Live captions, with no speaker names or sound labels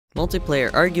Multiplayer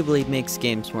arguably makes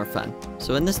games more fun,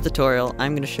 so in this tutorial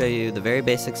I'm going to show you the very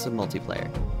basics of multiplayer.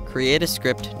 Create a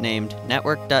script named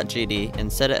network.gd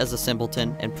and set it as a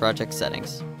simpleton in project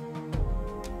settings.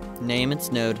 Name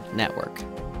its node network.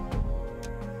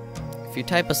 If you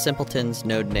type a simpleton's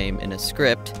node name in a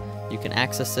script, you can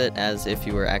access it as if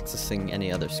you were accessing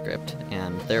any other script,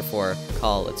 and therefore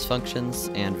call its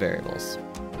functions and variables.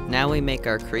 Now we make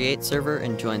our create server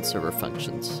and join server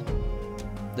functions.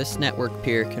 This network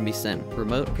peer can be sent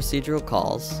remote procedural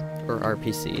calls, or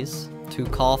RPCs, to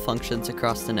call functions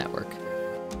across the network.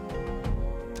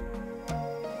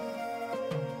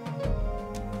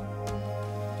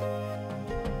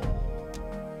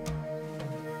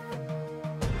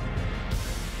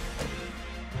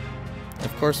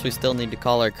 Of course, we still need to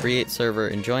call our create server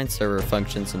and join server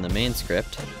functions in the main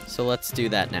script, so let's do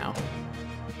that now.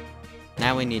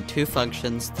 Now we need two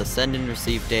functions to send and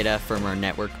receive data from our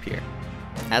network peer.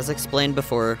 As explained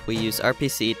before, we use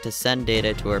RPC to send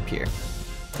data to our peer.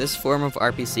 This form of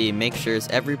RPC makes sure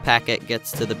every packet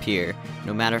gets to the peer,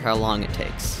 no matter how long it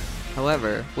takes.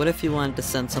 However, what if you wanted to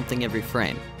send something every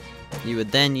frame? You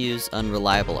would then use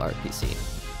unreliable RPC.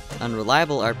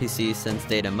 Unreliable RPC sends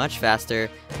data much faster,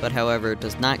 but however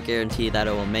does not guarantee that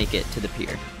it will make it to the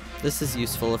peer. This is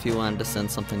useful if you wanted to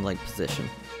send something like position.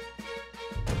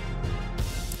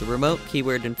 The remote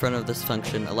keyword in front of this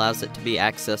function allows it to be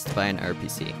accessed by an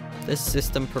RPC. This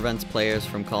system prevents players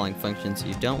from calling functions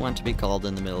you don't want to be called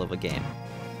in the middle of a game.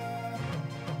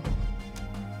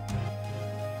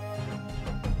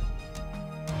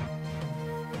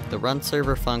 The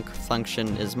runServerFunc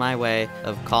function is my way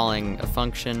of calling a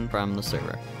function from the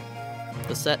server.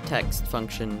 The setText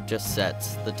function just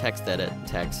sets the TextEdit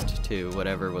text to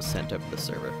whatever was sent over the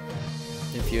server.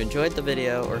 If you enjoyed the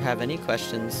video or have any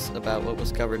questions about what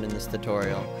was covered in this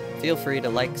tutorial, feel free to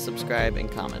like, subscribe,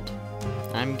 and comment.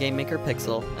 I'm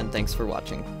GamemakerPixel, and thanks for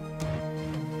watching.